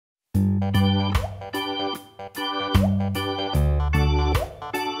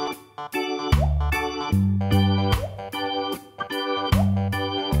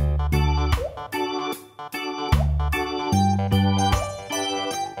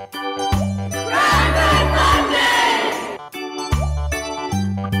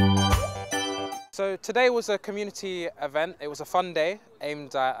So today was a community event. It was a fun day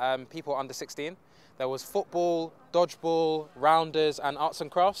aimed at people under 16. There was football, dodgeball, rounders and arts and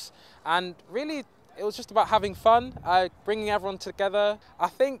crafts. And really, it was just about having fun, bringing everyone together. I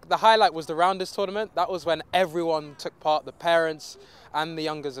think the highlight was the rounders tournament. That was when everyone took part, the parents and the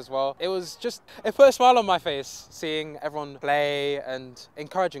youngers as well. It put a smile on my face seeing everyone play and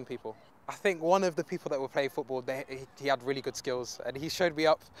encouraging people. I think one of the people that were playing football, he had really good skills and he showed me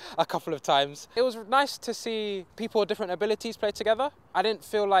up a couple of times. It was nice to see people with different abilities play together. I didn't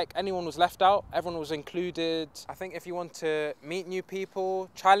feel like anyone was left out, everyone was included. I think if you want to meet new people,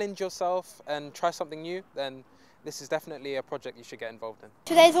 challenge yourself and try something new, then this is definitely a project you should get involved in.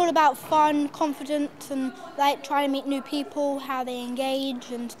 Today's all about fun, confidence and like trying to meet new people, how they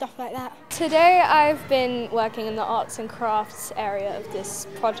engage and stuff like that. Today I've been working in the arts and crafts area of this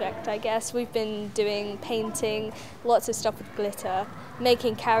project, I guess. We've been doing painting, lots of stuff with glitter,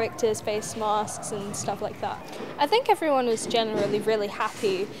 making characters, face masks and stuff like that. I think everyone was generally really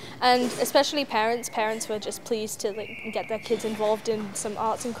happy, and especially parents. Parents were just pleased to get their kids involved in some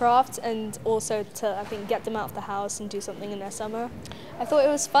arts and crafts, and also to get them out of the house and do something in their summer. I thought it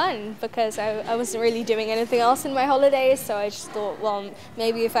was fun because I wasn't really doing anything else in my holidays, so I just thought, well,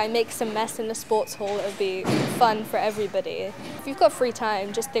 maybe if I make some mess in the sports hall, it would be fun for everybody. If you've got free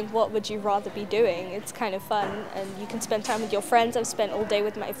time, just think, what would you rather be doing? It's kind of fun and you can spend time with your friends. I've spent all day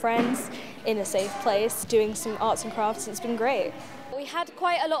with my friends in a safe place doing some arts and crafts. It's been great. We had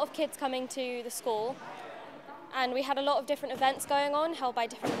quite a lot of kids coming to the school, and we had a lot of different events going on held by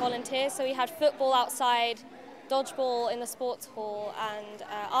different volunteers. So we had football outside, dodgeball in the sports hall, and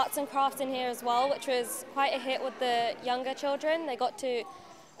arts and crafts in here as well, which was quite a hit with the younger children. They got to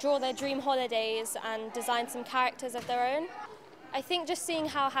draw their dream holidays and design some characters of their own. I think just seeing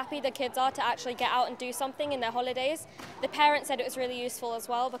how happy the kids are to actually get out and do something in their holidays. The parents said it was really useful as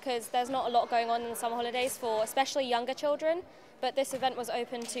well because there's not a lot going on in the summer holidays for especially younger children, but this event was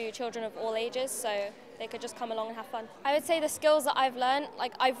open to children of all ages, so they could just come along and have fun. I would say the skills that I've learned,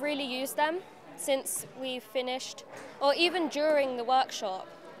 I've really used them since we've finished, or even during the workshop.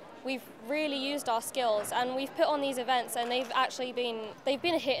 We've really used our skills and we've put on these events, and they've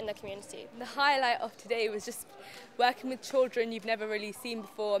been a hit in the community. The highlight of today was just working with children you've never really seen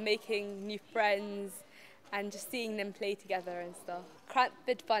before, making new friends and just seeing them play together and stuff.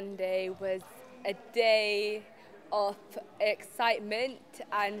 Cranford Fun Day was a day of excitement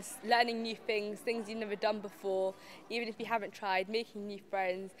and learning new things you've never done before, even if you haven't tried, making new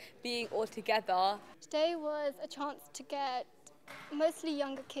friends, being all together. Today was a chance to get mostly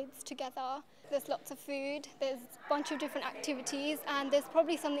younger kids together. There's lots of food, there's a bunch of different activities, and there's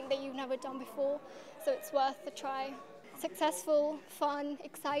probably something that you've never done before, so it's worth a try. Successful, fun,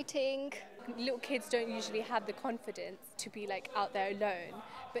 exciting. Little kids don't usually have the confidence to be out there alone,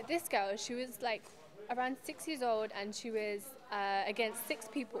 but this girl, she was around 6 years old, and she was against 6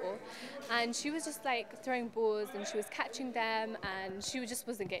 people, and she was just throwing balls and she was catching them, and she just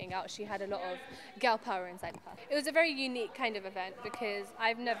wasn't getting out. She had a lot of girl power inside of her. It was a very unique kind of event because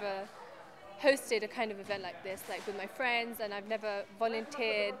I've never hosted a kind of event like this, with my friends, and I've never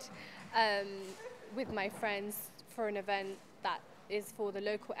volunteered with my friends for an event that is for the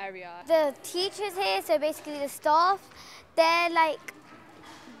local area. The teachers here, so basically the staff, they're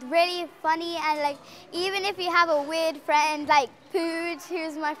really funny, and even if you have a weird friend like Pooj,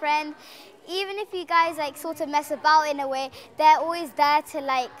 who's my friend, even if you guys sort of mess about in a way, they're always there to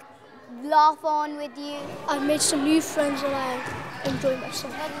laugh on with you. I've made some new friends and I enjoy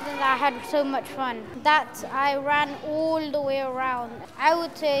myself. Other than that, I had so much fun. That I ran all the way around. I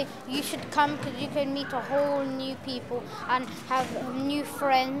would say you should come because you can meet a whole new people and have new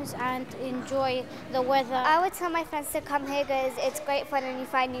friends and enjoy the weather. I would tell my friends to come here because it's great fun and you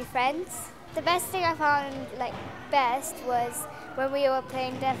find new friends. The best thing I found best was when we were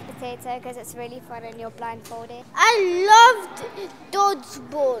playing Death Potato because it's really fun and you're blindfolded. I loved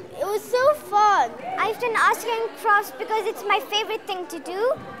dodgeball. It was so fun. I've done arts and crafts because it's my favorite thing to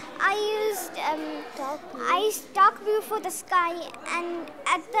do. I used dark blue for the sky, and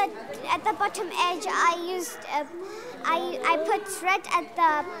at the bottom edge I put red at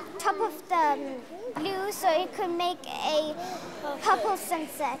the top of the blue so it could make a purple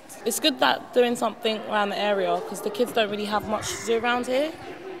sunset. It's good that doing something around the area because the kids don't really have much to do around here.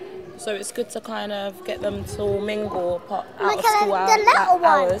 So it's good to kind of get them to mingle out of school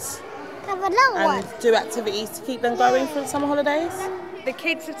hours and do activities to keep them going for the summer holidays. The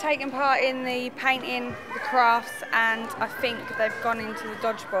kids have taken part in the painting, the crafts, and I think they've gone into the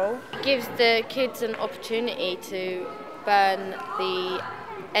dodgeball. It gives the kids an opportunity to burn the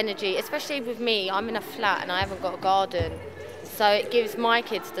energy, especially with me. I'm in a flat and I haven't got a garden, So it gives my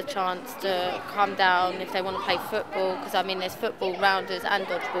kids the chance to come down if they want to play football, because I mean there's football, rounders and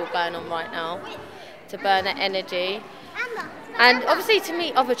dodgeball going on right now, to burn that energy. And obviously to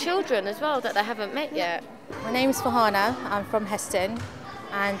meet other children as well that they haven't met yet. My name's Riana, I'm from Heston,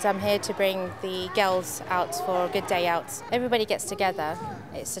 and I'm here to bring the girls out for a good day out. Everybody gets together.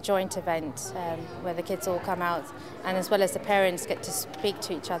 It's a joint event where the kids all come out, and as well as the parents get to speak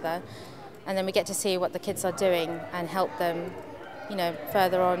to each other, and then we get to see what the kids are doing and help them, you know,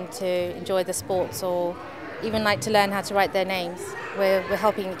 further on to enjoy the sports or even like to learn how to write their names. We're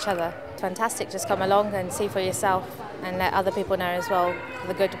helping each other. Fantastic, just come along and see for yourself and let other people know as well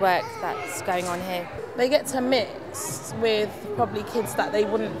the good work that's going on here. They get to mix with probably kids that they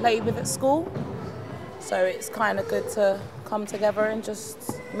wouldn't play with at school, so it's kind of good to come together and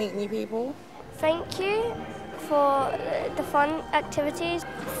just meet new people. Thank you for the fun activities.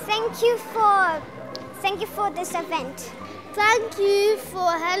 Thank you for this event. Thank you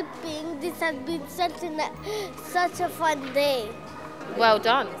for helping. This has been such a fun day. Well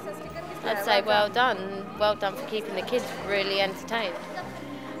done. I'd say well done. Well done for keeping the kids really entertained.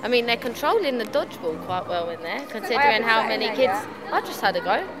 I mean, they're controlling the dodgeball quite well in there, considering how many kids. I just had a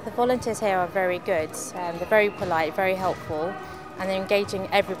go. The volunteers here are very good. They're very polite, very helpful, and they're engaging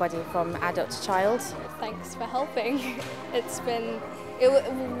everybody from adult to child. Thanks for helping. We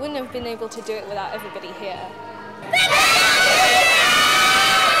wouldn't have been able to do it without everybody here.